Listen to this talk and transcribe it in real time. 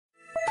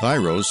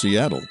Cairo,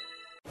 Seattle.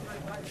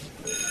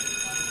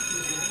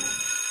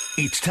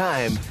 It's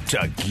time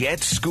to get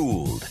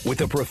schooled with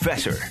the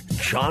professor,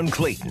 John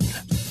Clayton.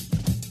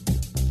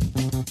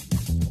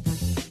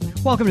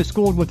 Welcome to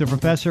Schooled with the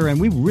Professor,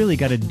 and we've really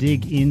got to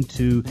dig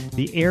into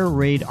the air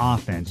raid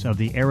offense of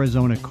the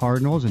Arizona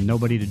Cardinals, and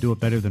nobody to do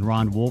it better than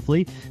Ron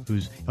Wolfley,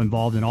 who's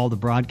involved in all the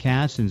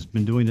broadcasts and has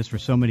been doing this for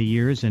so many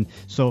years. And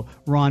so,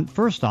 Ron,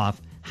 first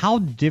off, how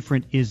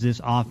different is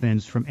this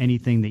offense from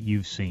anything that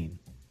you've seen?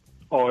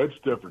 Oh, it's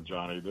different,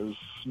 Johnny. There's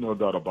no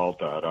doubt about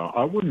that.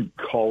 I wouldn't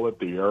call it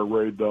the air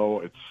raid, though.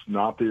 It's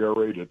not the air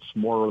raid. It's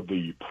more of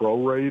the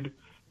pro raid.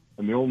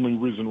 And the only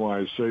reason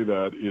why I say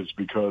that is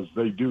because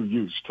they do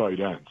use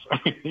tight ends.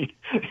 I mean,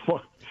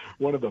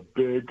 one of the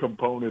big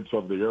components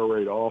of the air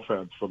raid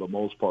offense for the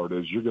most part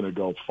is you're going to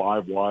go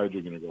 5 wide.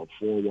 You're going to go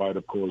 4 wide,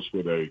 of course,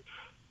 with a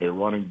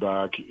running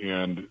back.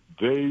 And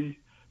they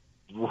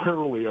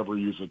rarely ever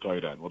use a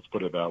tight end. Let's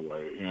put it that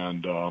way.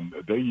 And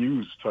they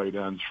use tight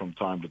ends from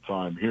time to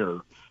time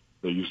here.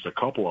 They used a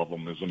couple of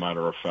them, as a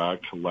matter of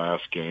fact,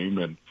 last game.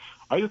 And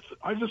I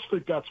just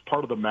think that's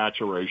part of the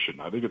maturation.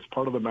 I think it's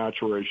part of the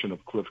maturation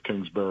of Cliff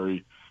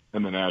Kingsbury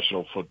and the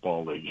National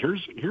Football League.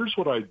 Here's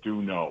what I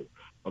do know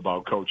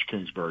about Coach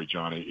Kingsbury,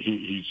 Johnny.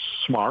 He's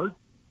smart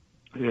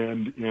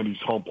and he's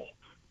humble.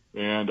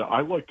 And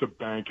I like to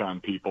bank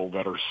on people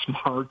that are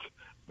smart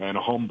and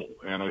humble.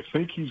 And I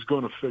think he's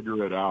going to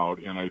figure it out.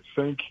 And I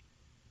think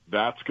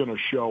that's going to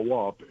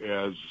show up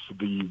as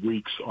the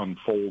weeks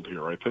unfold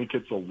here. I think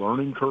it's a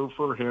learning curve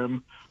for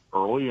him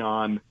early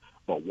on.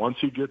 But once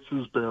he gets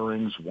his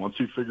bearings, once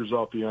he figures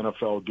out the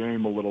NFL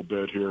game a little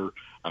bit here,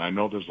 and I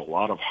know there's a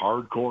lot of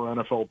hardcore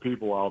NFL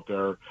people out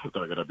there that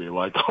are going to be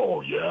like,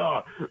 oh,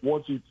 yeah,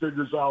 once he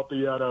figures out the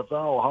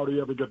NFL, how do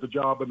you ever get the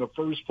job in the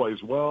first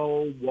place?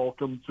 Well,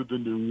 welcome to the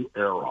new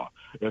era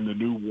and the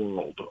new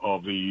world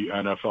of the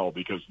NFL,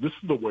 because this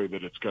is the way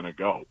that it's going to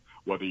go.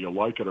 Whether you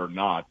like it or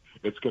not,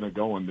 it's going to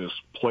go in this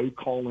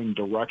play-calling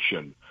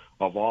direction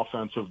of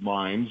offensive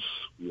minds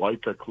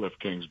like a Cliff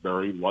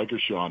Kingsbury, like a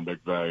Sean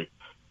McVay,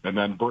 and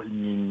then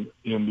bringing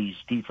in these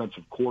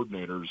defensive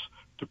coordinators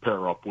to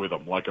pair up with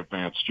them, like a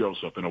Vance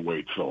Joseph and a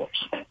Wade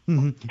Phillips.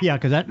 Mm-hmm. Yeah,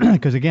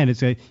 because again,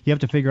 you have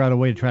to figure out a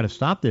way to try to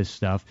stop this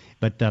stuff.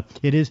 But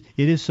it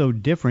is so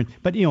different.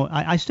 But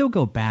I still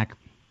go back.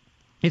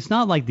 It's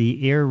not like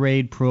the air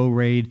raid, pro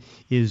raid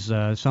is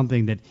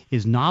something that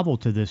is novel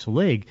to this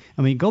league.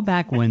 I mean, go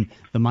back when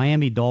the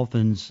Miami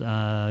Dolphins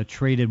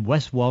traded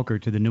Wes Welker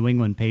to the New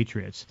England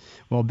Patriots.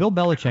 Well, Bill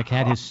Belichick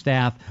had his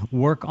staff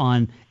work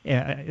on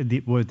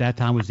what at that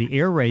time was the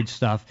air raid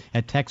stuff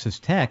at Texas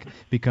Tech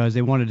because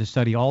they wanted to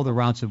study all the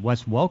routes that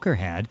Wes Welker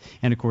had.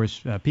 And, of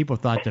course, people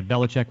thought that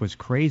Belichick was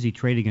crazy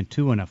trading a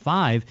 2 and a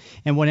 5.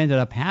 And what ended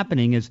up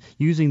happening is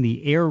using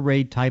the air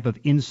raid type of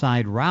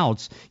inside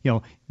routes,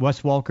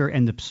 Wes Welker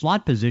and the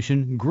slot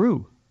position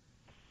grew.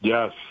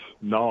 Yes.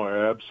 No,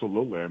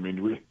 absolutely. I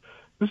mean,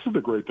 this is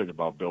the great thing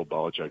about Bill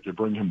Belichick. You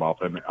bring him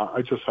up, and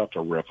I just have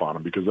to riff on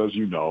him because, as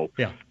you know,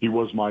 he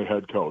was my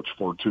head coach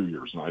for 2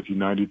 years,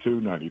 1992,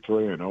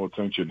 93. I know it's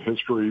ancient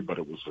history, but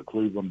it was the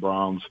Cleveland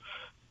Browns.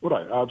 What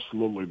I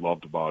absolutely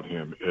loved about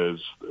him is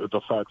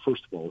the fact,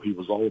 first of all, he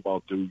was all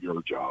about do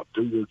your job.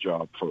 Do your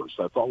job first.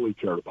 That's all he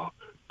cared about.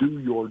 Do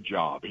your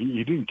job.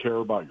 He didn't care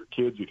about your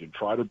kids. He didn't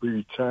try to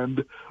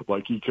pretend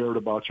like he cared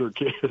about your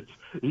kids.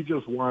 He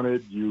just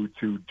wanted you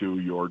to do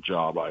your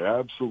job. I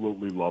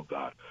absolutely love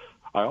that.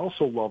 I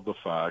also love the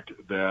fact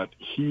that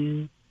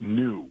he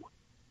knew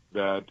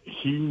that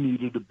he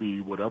needed to be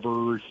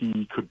whatever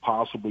he could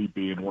possibly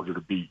be in order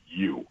to beat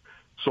you.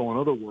 So in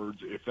other words,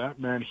 if that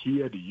meant he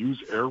had to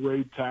use air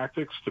raid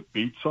tactics to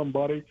beat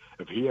somebody,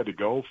 if he had to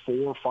go 4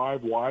 or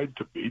 5 wide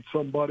to beat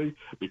somebody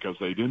because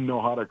they didn't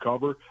know how to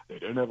cover, they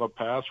didn't have a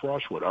pass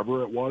rush,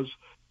 whatever it was,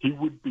 he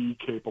would be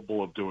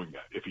capable of doing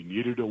that. If he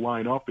needed to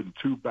line up in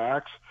 2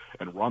 backs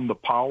and run the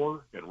power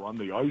and run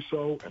the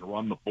ISO and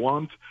run the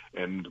blunt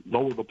and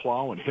lower the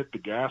plow and hit the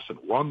gas and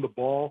run the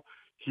ball,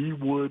 he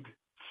would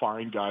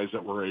find guys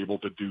that were able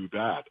to do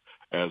that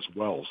as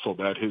well, so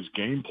that his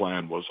game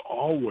plan was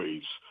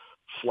always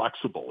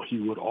flexible. He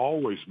would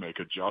always make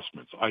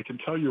adjustments. I can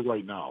tell you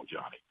right now,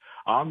 Johnny,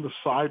 on the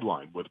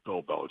sideline with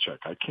Bill Belichick,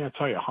 I can't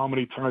tell you how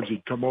many times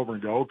he'd come over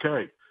and go,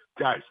 okay,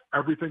 guys,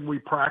 everything we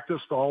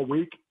practiced all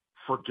week,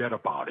 forget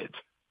about it.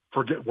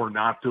 We're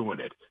not doing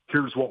it.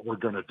 Here's what we're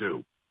going to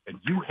do. And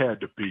you had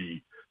to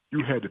be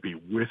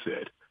with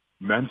it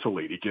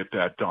mentally to get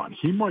that done.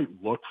 He might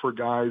look for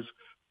guys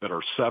that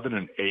are 7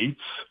 and 8s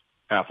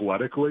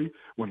athletically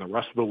when the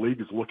rest of the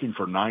league is looking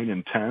for 9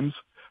 and 10s.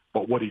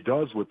 But what he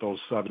does with those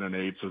 7 and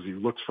 8s is he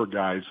looks for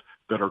guys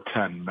that are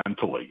 10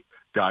 mentally,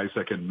 guys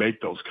that can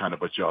make those kind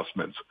of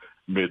adjustments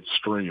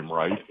midstream,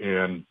 right?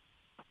 And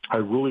I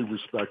really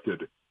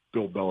respected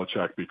Bill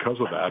Belichick because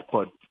of that.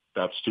 But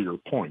that's to your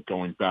point,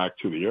 going back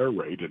to the air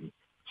raid and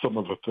some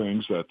of the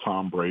things that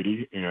Tom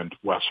Brady and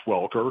Wes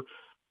Welker,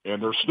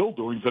 and they're still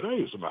doing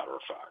today, as a matter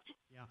of fact.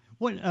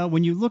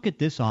 When you look at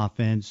this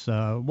offense,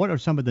 what are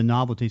some of the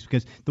novelties?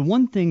 Because the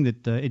one thing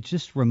that it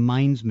just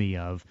reminds me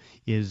of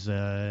is,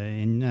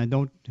 and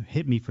don't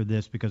hit me for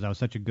this because he was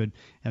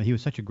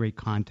such a great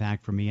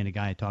contact for me and a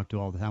guy I talked to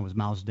all the time was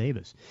Miles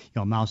Davis.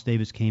 Miles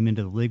Davis came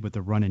into the league with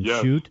the run and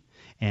shoot,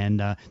 and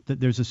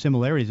there's a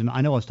similarities. And I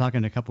know I was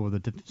talking to a couple of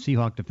the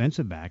Seahawk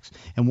defensive backs,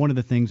 and one of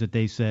the things that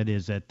they said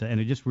is that, and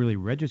it just really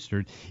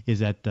registered, is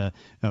that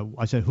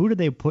I said, who do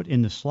they put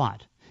in the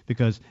slot?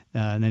 Because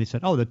and then he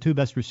said, the two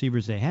best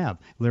receivers they have,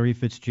 Larry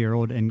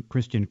Fitzgerald and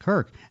Christian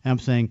Kirk. And I'm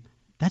saying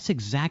that's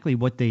exactly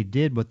what they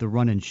did with the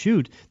run and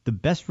shoot. The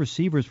best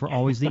receivers were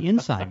always the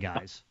inside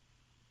guys.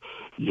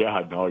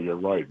 Yeah, no, you're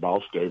right.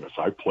 Miles Davis,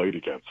 I played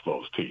against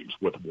those teams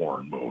with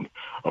Warren Moon,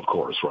 of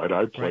course, right?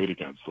 I played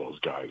against those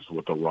guys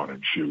with the run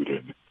and shoot,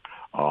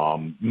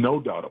 and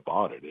no doubt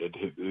about it.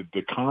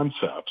 The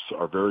concepts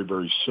are very,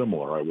 very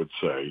similar, I would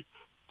say,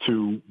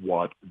 to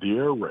what the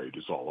air raid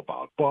is all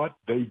about. But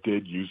they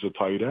did use a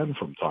tight end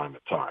from time to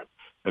time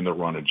in the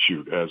run and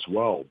shoot as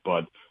well.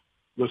 But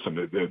listen,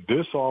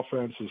 this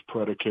offense is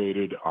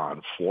predicated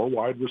on 4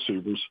 wide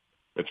receivers.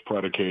 It's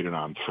predicated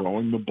on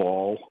throwing the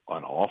ball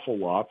an awful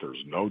lot.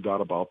 There's no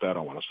doubt about that.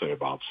 I want to say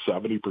about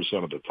 70%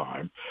 of the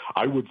time.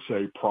 I would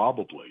say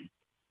probably,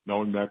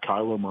 knowing that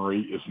Kyler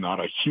Murray is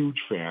not a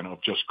huge fan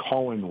of just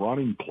calling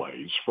running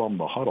plays from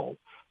the huddle,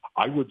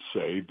 I would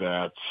say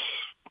that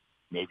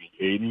maybe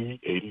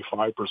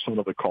 85%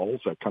 of the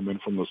calls that come in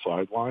from the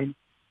sideline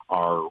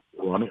are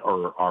running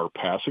or are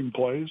passing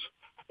plays.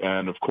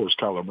 And, of course,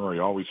 Kyler Murray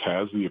always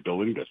has the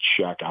ability to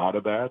check out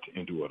of that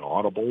into an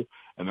audible.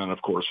 And then,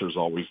 of course, there's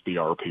always the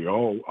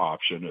RPO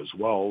option as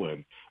well,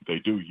 and they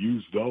do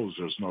use those.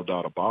 There's no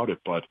doubt about it.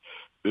 But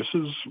this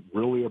is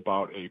really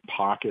about a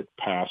pocket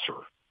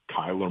passer,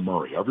 Kyler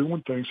Murray.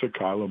 Everyone thinks that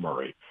Kyler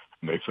Murray,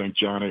 and they think,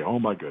 Johnny, oh,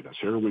 my goodness,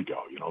 here we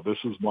go. This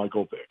is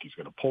Michael Vick. He's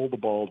going to pull the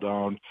ball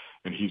down,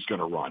 and he's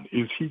going to run.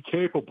 Is he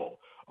capable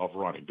of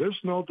running? There's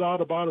no doubt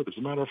about it. As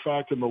a matter of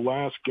fact, in the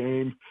last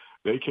game,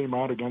 they came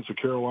out against the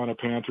Carolina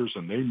Panthers,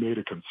 and they made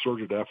a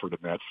concerted effort in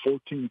that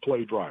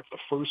 14-play drive, the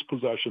first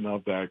possession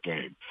of that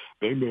game.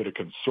 They made a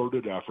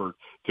concerted effort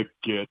to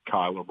get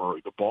Kyler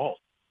Murray the ball.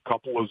 A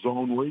couple of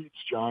zone reads,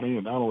 Johnny,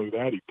 and not only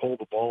that, he pulled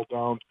the ball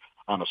down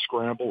on a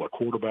scramble, a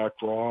quarterback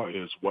draw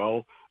as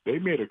well. They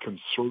made a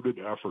concerted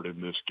effort in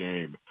this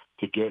game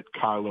to get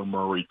Kyler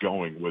Murray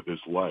going with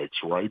his legs,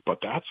 right? But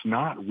that's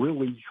not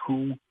really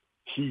who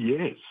he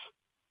is.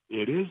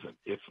 It isn't.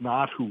 It's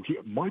not who he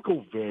 –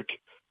 Michael Vick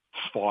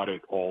fought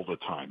it all the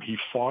time. He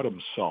fought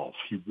himself.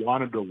 He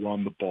wanted to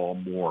run the ball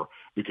more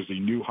because he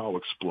knew how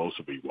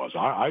explosive he was.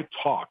 I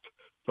talked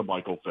to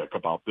Michael Vick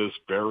about this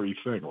very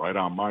thing right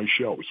on my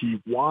show.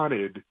 He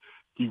wanted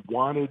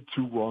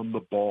to run the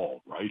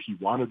ball, right? He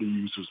wanted to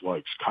use his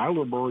legs.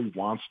 Kyler Murray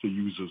wants to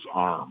use his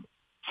arm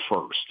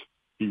first.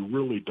 He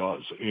really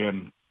does.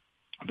 And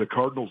the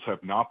Cardinals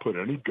have not put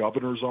any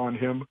governors on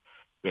him.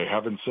 They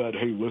haven't said,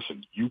 hey,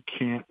 listen, you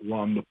can't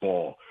run the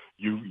ball.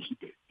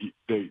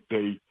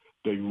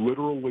 They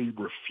literally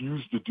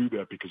refuse to do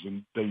that because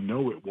they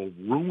know it will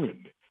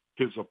ruin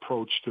his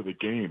approach to the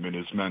game and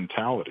his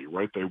mentality,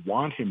 right? They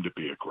want him to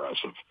be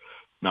aggressive.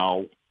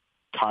 Now,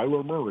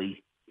 Kyler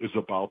Murray is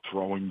about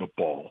throwing the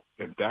ball,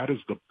 and that is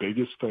the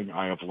biggest thing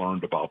I have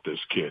learned about this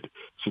kid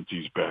since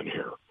he's been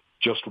here.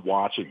 Just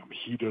watching him,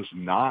 he does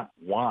not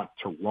want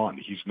to run.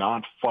 He's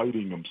not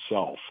fighting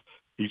himself.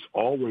 He's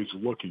always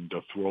looking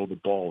to throw the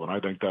ball, and I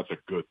think that's a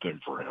good thing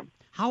for him.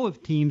 How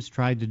have teams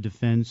tried to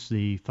defense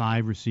the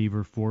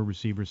 5-receiver,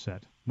 4-receiver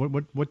set?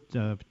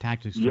 What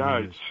tactics?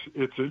 Yeah,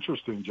 it's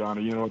interesting,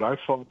 Johnny. You know what? I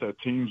thought that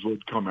teams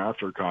would come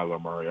after Kyler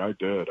Murray. I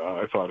did.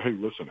 I thought, hey,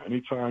 listen,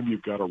 anytime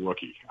you've got a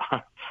rookie,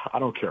 I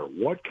don't care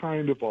what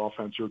kind of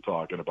offense you're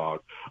talking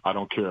about. I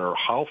don't care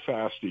how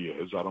fast he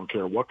is. I don't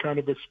care what kind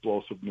of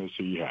explosiveness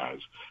he has.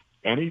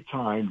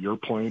 Anytime you're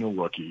playing a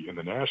rookie in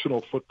the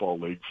National Football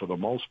League, for the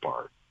most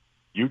part,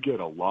 you get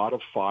a lot of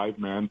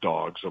 5-man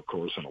dogs, of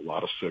course, and a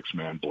lot of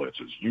 6-man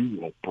blitzes.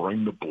 You will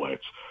bring the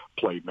blitz,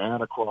 play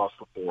man across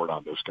the board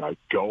on this guy,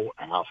 go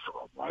after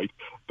him, right?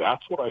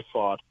 That's what I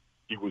thought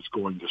he was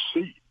going to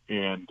see.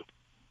 And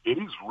it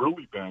has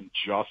really been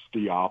just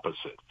the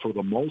opposite. For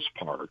the most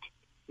part,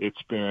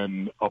 it's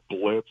been a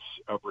blitz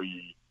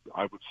every,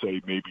 I would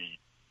say, maybe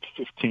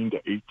 15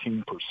 to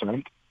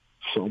 18%,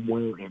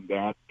 somewhere in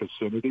that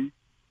vicinity,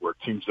 where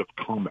teams have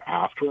come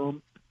after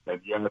him. And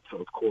yet,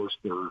 of course,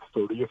 they're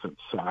 30th in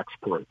sacks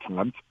per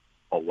attempt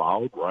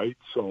allowed, right?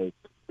 So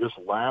this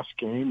last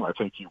game, I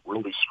think he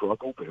really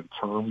struggled in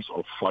terms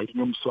of fighting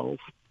himself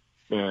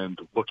and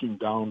looking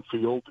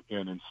downfield.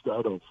 And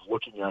instead of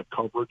looking at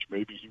coverage,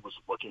 maybe he was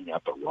looking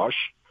at the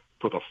rush.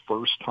 For the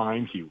first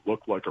time, he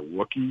looked like a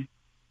rookie.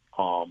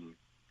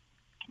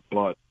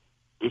 But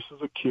this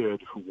is a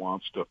kid who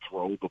wants to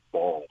throw the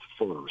ball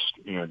first.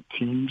 And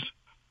teams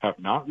have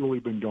not really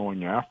been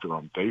going after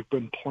him. They've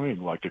been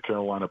playing like the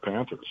Carolina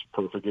Panthers.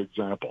 Perfect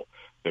example.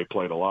 They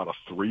played a lot of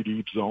 3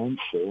 deep zone,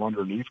 4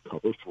 underneath,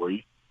 cover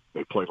 3.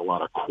 They played a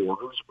lot of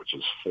quarters, which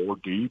is 4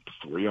 deep,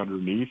 3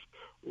 underneath,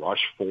 rush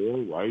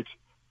 4, right?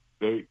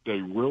 They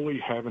really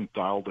haven't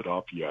dialed it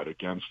up yet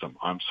against them.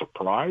 I'm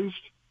surprised,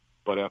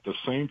 but at the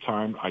same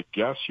time, I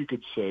guess you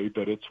could say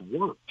that it's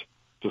worked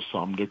to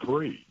some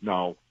degree.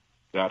 Now,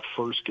 that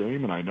first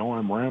game, and I know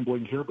I'm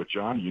rambling here, but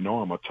John, you know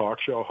I'm a talk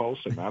show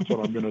host, and that's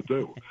what I'm going to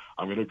do.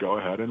 I'm going to go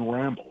ahead and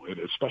ramble, and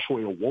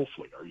especially a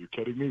Wolfley. Are you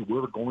kidding me?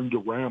 We're going to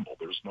ramble.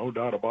 There's no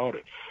doubt about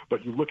it.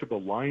 But you look at the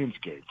Lions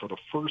game. For the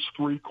first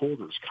 3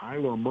 quarters,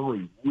 Kyler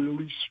Murray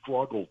really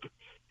struggled.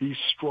 He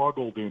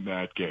struggled in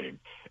that game,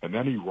 and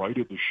then he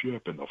righted the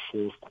ship in the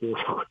fourth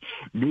quarter.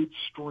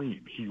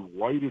 Midstream, he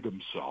righted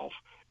himself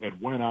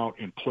and went out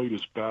and played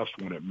his best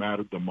when it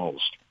mattered the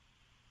most.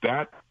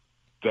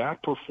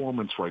 That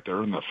performance right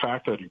there, and the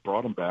fact that he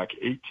brought him back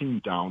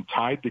 18 down,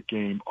 tied the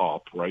game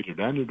up, right? It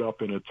ended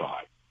up in a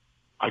tie.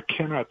 I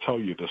cannot tell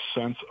you the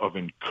sense of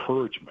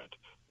encouragement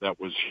that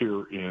was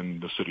here in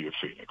the city of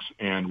Phoenix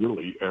and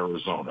really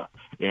Arizona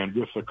and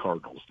with the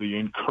Cardinals, the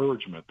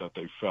encouragement that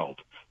they felt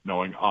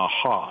knowing,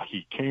 aha,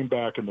 he came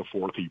back in the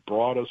fourth, he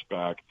brought us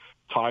back,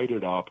 tied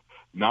it up.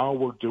 Now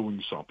we're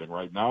doing something,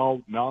 right?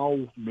 Now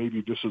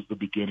maybe this is the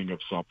beginning of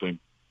something.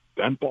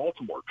 Then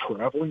Baltimore,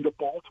 traveling to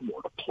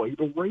Baltimore to play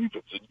the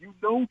Ravens. And you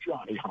know,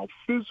 Johnny, how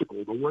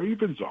physical the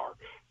Ravens are.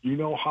 You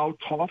know how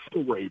tough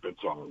the Ravens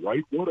are,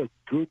 right? What a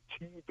good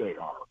team they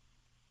are.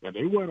 And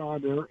they went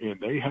on there and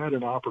they had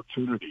an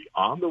opportunity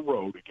on the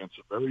road against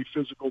a very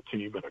physical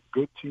team and a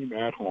good team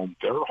at home.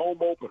 Their home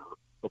opener,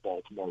 the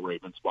Baltimore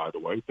Ravens, by the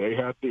way, they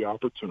had the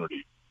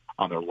opportunity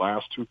on their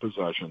last 2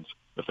 possessions.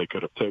 If they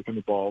could have taken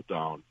the ball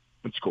down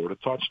and scored a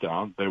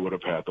touchdown, they would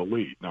have had the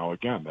lead. Now,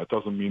 again, that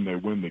doesn't mean they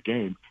win the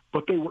game,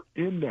 but they were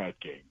in that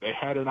game. They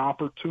had an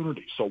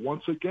opportunity. So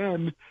once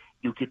again,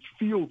 you could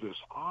feel this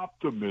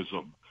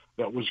optimism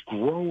that was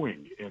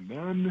growing. And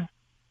then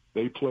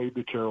they played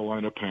the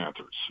Carolina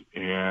Panthers,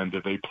 and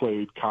they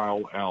played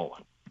Kyle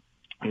Allen.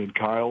 And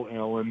Kyle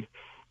Allen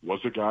was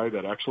a guy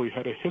that actually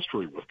had a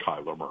history with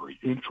Kyler Murray.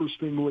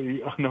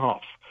 Interestingly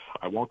enough,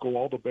 I won't go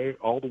all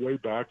the way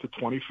back to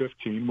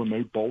 2015 when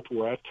they both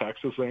were at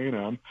Texas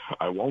A&M.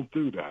 I won't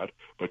do that,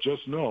 but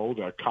just know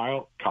that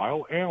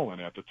Kyle Allen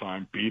at the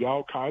time beat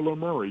out Kyler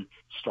Murray,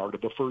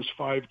 started the first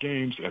 5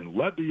 games, and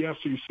led the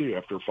SEC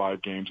after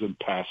 5 games in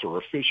passer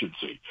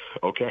efficiency.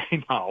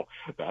 Okay, now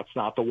that's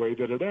not the way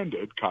that it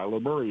ended.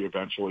 Kyler Murray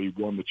eventually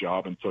won the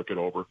job and took it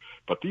over,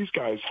 but these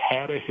guys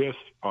had a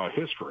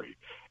history.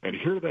 And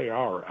here they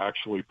are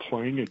actually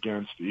playing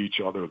against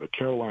each other. The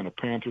Carolina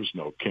Panthers,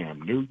 no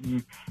Cam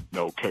Newton,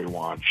 no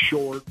Kawann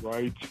Short,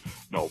 right?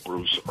 No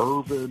Bruce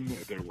Irvin.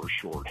 They were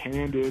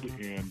shorthanded,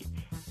 and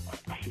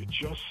it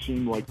just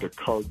seemed like the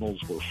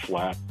Cardinals were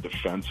flat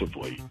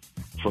defensively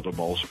for the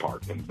most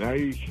part. And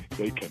they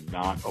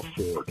cannot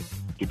afford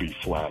to be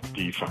flat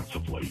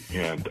defensively.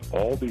 And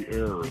all the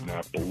air in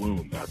that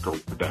balloon,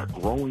 that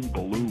growing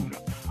balloon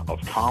of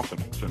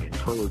confidence and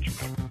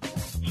encouragement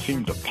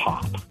seemed to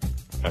pop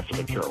after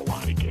the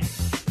Carolina game.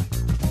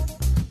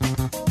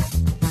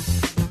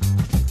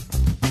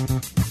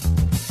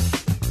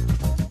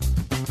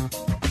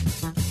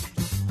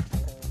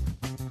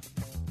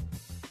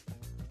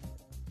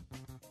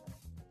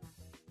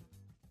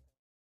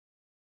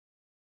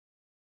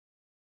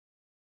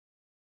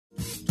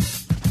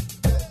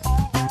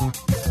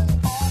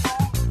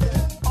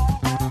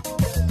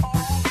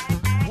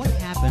 What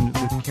happened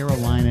with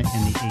Carolina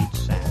and the 8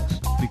 sacks?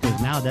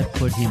 Because now that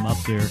put him up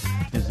there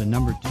as the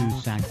number 2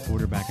 sack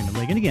quarterback in the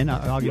league. And again,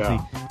 obviously,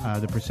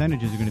 the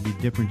percentages are going to be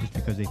different just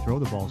because they throw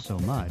the ball so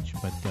much.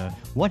 But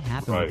what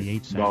happened with the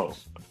 8 sacks? No,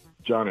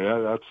 Johnny,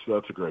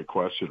 that's a great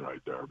question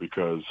right there,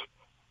 because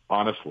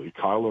honestly,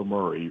 Kyler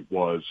Murray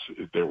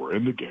they were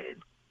in the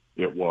game.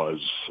 It was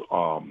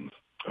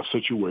a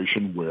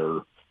situation where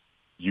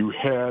you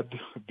had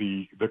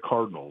the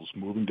Cardinals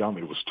moving down.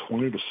 It was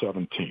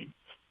 20-17.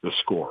 The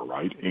score,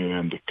 right?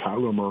 And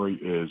Kyler Murray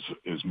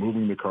is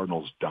moving the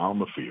Cardinals down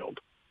the field.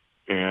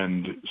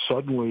 And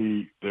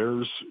suddenly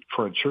there's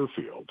Trent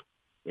Sherfield,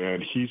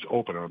 and he's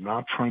open. I'm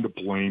not trying to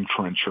blame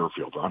Trent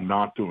Sherfield. I'm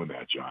not doing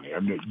that, Johnny. I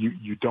mean,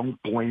 you don't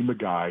blame the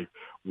guy.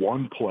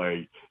 One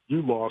play,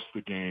 you lost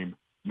the game,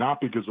 not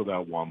because of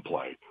that one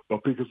play,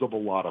 but because of a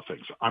lot of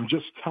things. I'm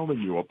just telling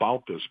you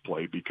about this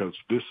play because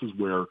this is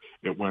where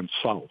it went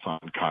south on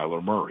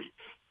Kyler Murray.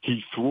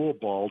 He threw a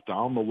ball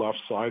down the left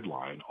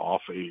sideline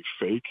off a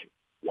fake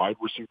wide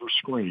receiver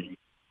screen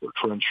where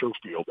Trent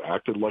Sherfield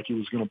acted like he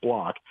was going to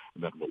block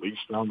and then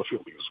released down the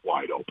field. He was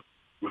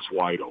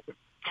wide open.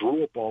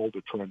 Threw a ball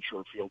to Trent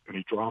Sherfield, and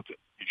he dropped it.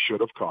 He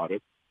should have caught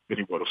it, and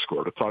he would have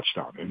scored a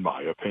touchdown, in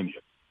my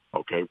opinion.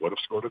 Okay, would have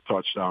scored a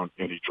touchdown,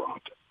 and he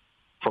dropped it.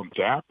 From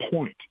that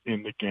point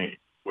in the game,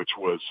 which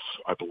was,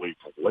 I believe,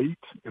 late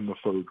in the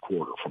third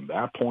quarter, from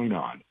that point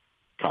on,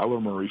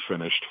 Kyler Murray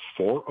finished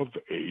 4 of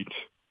 8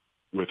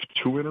 with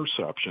 2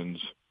 interceptions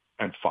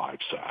and 5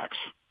 sacks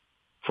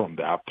from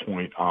that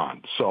point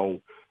on.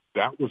 So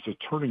that was a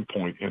turning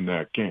point in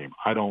that game.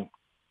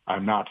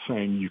 I'm not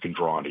saying you can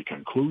draw any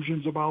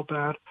conclusions about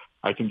that.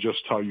 I can just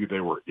tell you they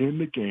were in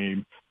the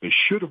game. They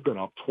should have been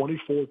up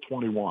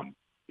 24-21.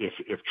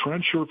 If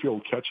Trent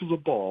Sherfield catches a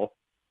ball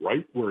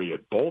right where he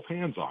had both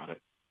hands on it,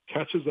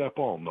 catches that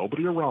ball,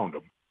 nobody around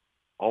him.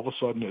 All of a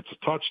sudden, it's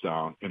a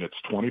touchdown, and it's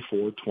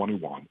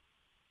 24-21,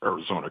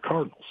 Arizona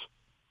Cardinals.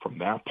 From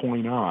that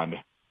point on,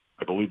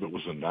 I believe it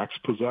was the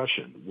next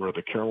possession where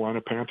the Carolina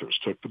Panthers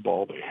took the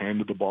ball. They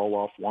handed the ball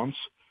off once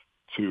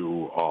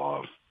to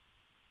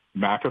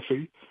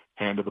McAfee,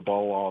 handed the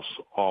ball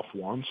off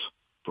once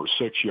for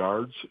 6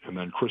 yards, and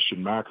then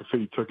Christian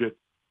McAfee took it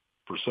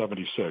for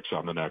 76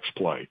 on the next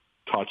play.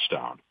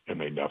 Touchdown, and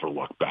they never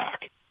looked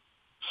back.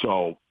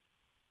 So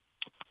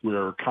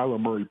where Kyler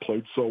Murray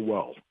played so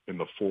well in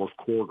the fourth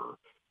quarter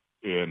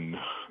in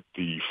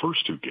the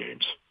first two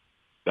games,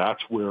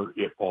 that's where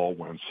it all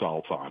went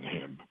south on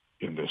him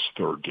in this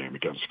third game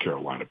against the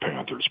Carolina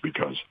Panthers,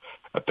 because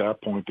at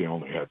that point they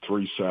only had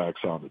 3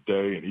 sacks on the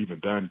day, and even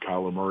then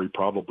Kyler Murray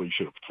probably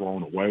should have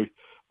thrown away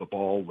the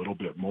ball a little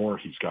bit more.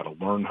 He's got to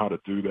learn how to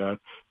do that.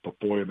 But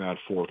boy, in that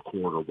fourth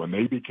quarter, when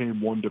they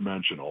became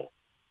one-dimensional,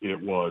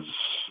 it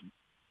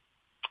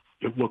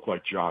looked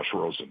like Josh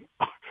Rosen,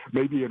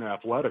 maybe an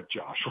athletic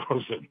Josh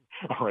Rosen,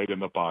 all right, in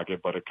the pocket,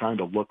 but it kind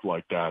of looked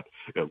like that.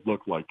 It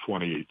looked like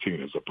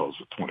 2018 as opposed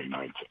to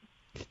 2019.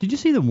 Did you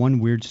see the one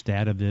weird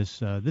stat of this?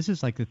 This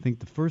is like, I think,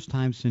 the first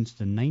time since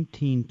the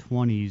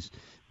 1920s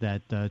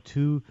that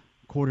two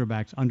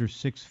quarterbacks under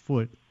 6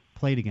 foot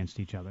played against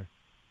each other.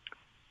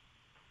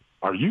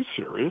 Are you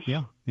serious?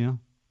 Yeah.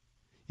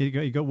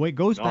 It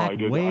goes back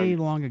way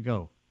long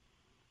ago.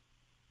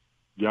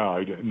 Yeah,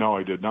 I did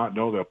not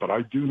know that, but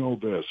I do know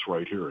this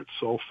right here. It's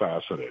so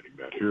fascinating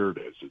that here it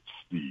is. It's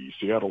the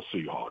Seattle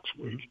Seahawks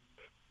week,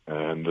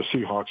 and the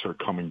Seahawks are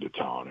coming to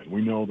town, and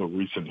we know the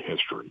recent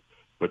history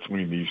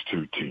between these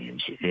two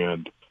teams,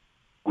 and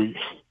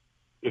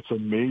it's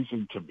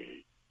amazing to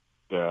me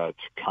that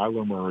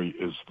Kyler Murray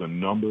is the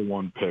number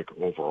 1 pick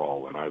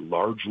overall, and I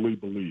largely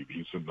believe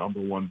he's the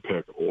number 1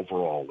 pick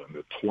overall in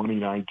the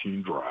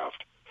 2019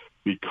 draft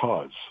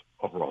because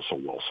of Russell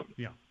Wilson.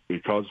 Yeah.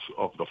 Because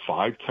of the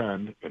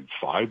 5'10" and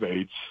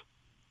 5'8",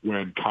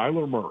 when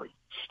Kyler Murray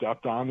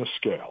stepped on the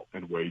scale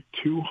and weighed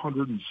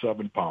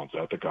 207 pounds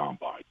at the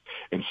combine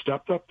and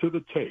stepped up to the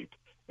tape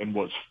and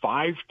was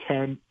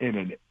 5'10" and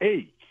an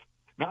eighth,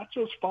 not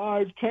just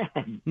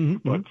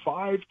 5'10", but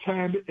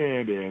 5'10"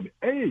 and an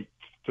eighth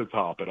to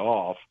top it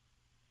off,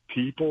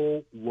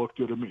 people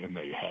looked at him and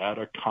they had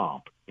a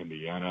comp in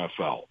the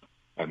NFL.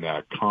 And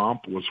that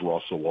comp was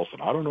Russell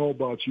Wilson. I don't know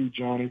about you,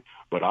 Johnny,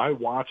 but I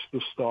watched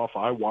the stuff.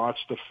 I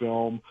watched the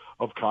film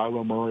of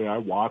Kyler Murray. I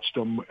watched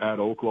him at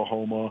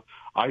Oklahoma.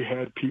 I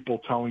had people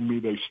telling me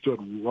they stood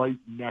right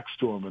next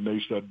to him, and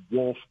they said,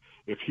 Wolf,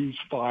 if he's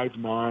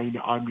 5'9",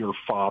 I'm your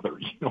father.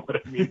 You know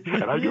what I mean?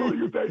 And I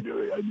knew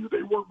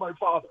they weren't my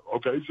father.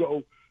 Okay,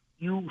 so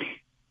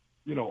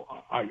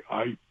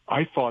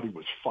I thought he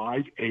was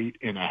 5'8"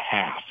 and a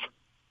half.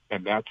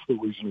 And that's the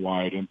reason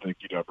why I didn't think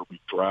he'd ever be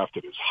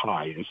drafted as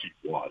high as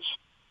he was.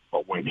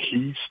 But when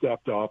he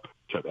stepped up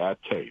to that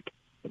tape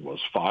and was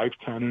 5'10"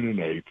 and an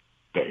eighth,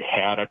 they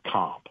had a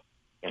comp.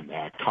 And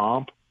that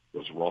comp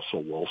was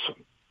Russell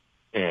Wilson.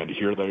 And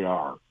here they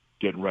are,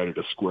 getting ready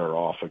to square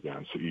off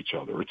against each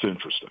other. It's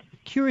interesting.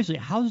 Curiously,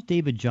 how's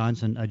David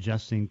Johnson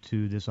adjusting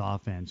to this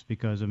offense?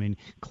 Because, I mean,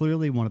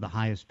 clearly one of the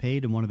highest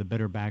paid and one of the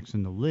better backs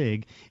in the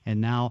league.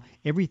 And now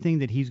everything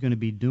that he's going to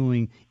be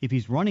doing if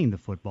he's running the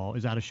football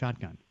is out of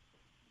shotgun.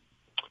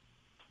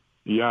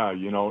 Yeah,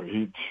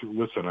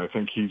 I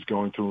think he's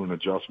going through an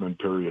adjustment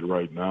period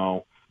right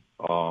now.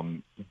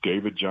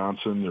 David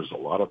Johnson, there's a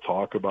lot of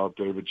talk about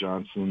David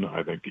Johnson.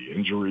 I think the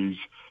injuries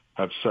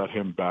have set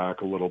him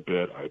back a little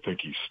bit. I think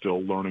he's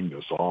still learning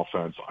this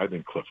offense. I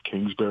think Cliff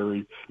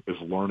Kingsbury is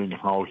learning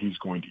how he's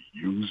going to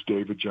use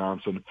David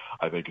Johnson.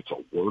 I think it's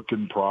a work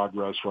in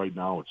progress right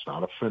now. It's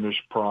not a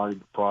finished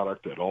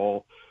product at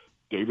all.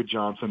 David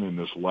Johnson in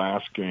this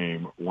last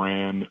game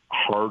ran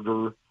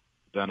harder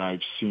than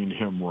I've seen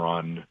him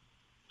run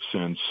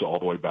since all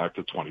the way back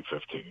to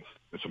 2015,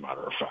 as a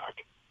matter of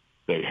fact.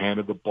 They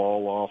handed the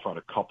ball off on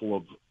a couple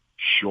of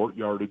short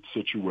yardage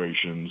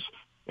situations,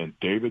 and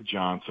David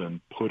Johnson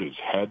put his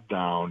head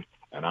down,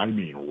 and I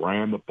mean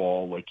ran the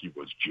ball like he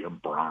was Jim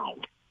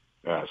Brown.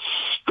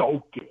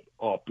 Stoked it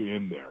up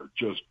in there,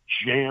 just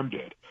jammed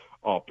it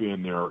up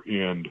in there,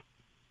 and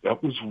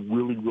that was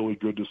really, really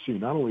good to see.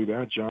 Not only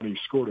that, Johnny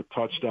scored a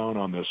touchdown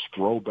on this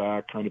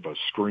throwback, kind of a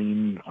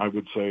screen, I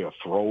would say, a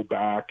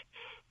throwback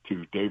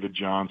to David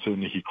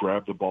Johnson. He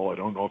grabbed the ball. I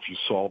don't know if you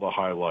saw the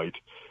highlight,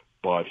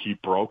 but he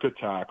broke a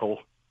tackle.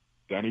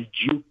 Then he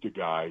juked the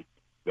guy.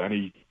 Then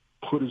he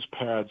put his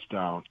pads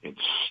down and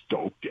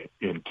stoked it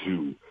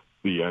into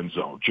the end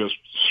zone. Just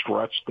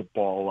stretched the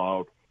ball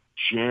out,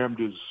 jammed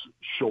his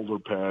shoulder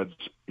pads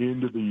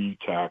into the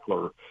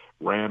tackler,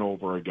 ran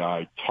over a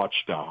guy,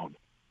 touchdown.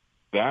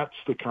 That's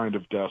the kind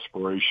of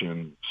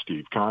desperation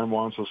Steve Keim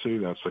wants to see.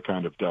 That's the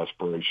kind of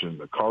desperation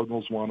the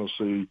Cardinals want to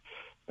see.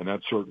 And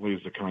that certainly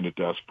is the kind of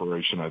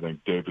desperation I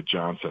think David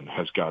Johnson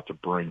has got to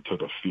bring to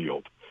the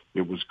field.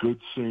 It was good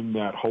seeing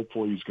that.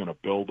 Hopefully he's going to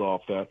build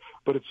off that.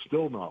 But it's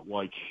still not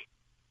like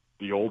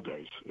the old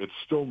days. It's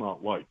still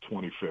not like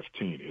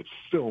 2015. It's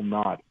still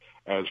not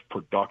as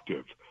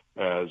productive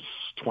as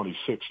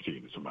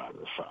 2016, as a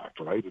matter of fact,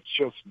 right? It's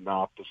just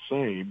not the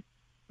same.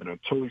 And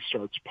until he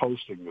starts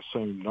posting the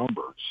same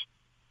numbers,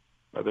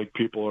 I think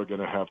people are going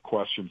to have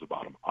questions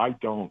about him. I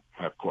don't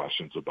have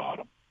questions about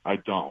him. I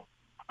don't.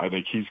 I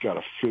think he's got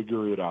to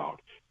figure it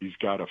out. He's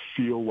got to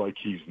feel like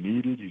he's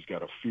needed. He's got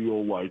to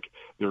feel like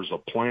there's a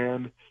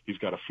plan. He's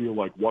got to feel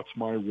like, what's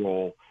my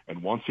role?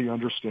 And once he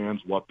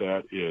understands what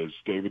that is,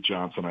 David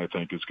Johnson, I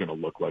think, is going to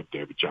look like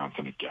David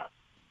Johnson again.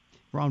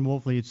 Ron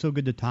Wolfley, it's so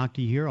good to talk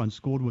to you here on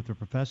Schooled with the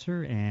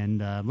Professor,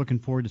 and looking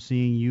forward to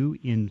seeing you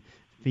in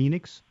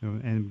Phoenix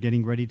and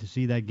getting ready to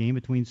see that game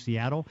between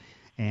Seattle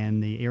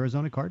and the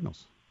Arizona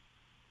Cardinals.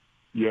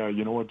 Yeah,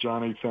 you know what,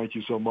 Johnny? Thank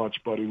you so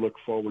much, buddy. Look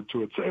forward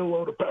to it. Say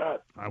hello to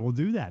Pat. I will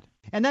do that.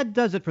 And that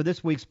does it for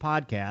this week's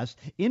podcast.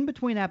 In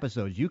between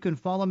episodes, you can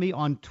follow me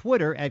on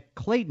Twitter at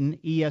Clayton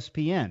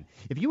ESPN.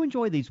 If you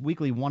enjoy these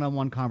weekly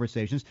one-on-one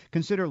conversations,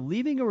 consider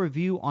leaving a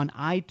review on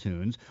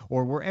iTunes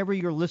or wherever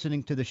you're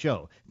listening to the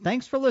show.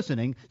 Thanks for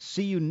listening.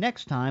 See you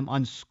next time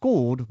on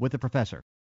Schooled with the Professor.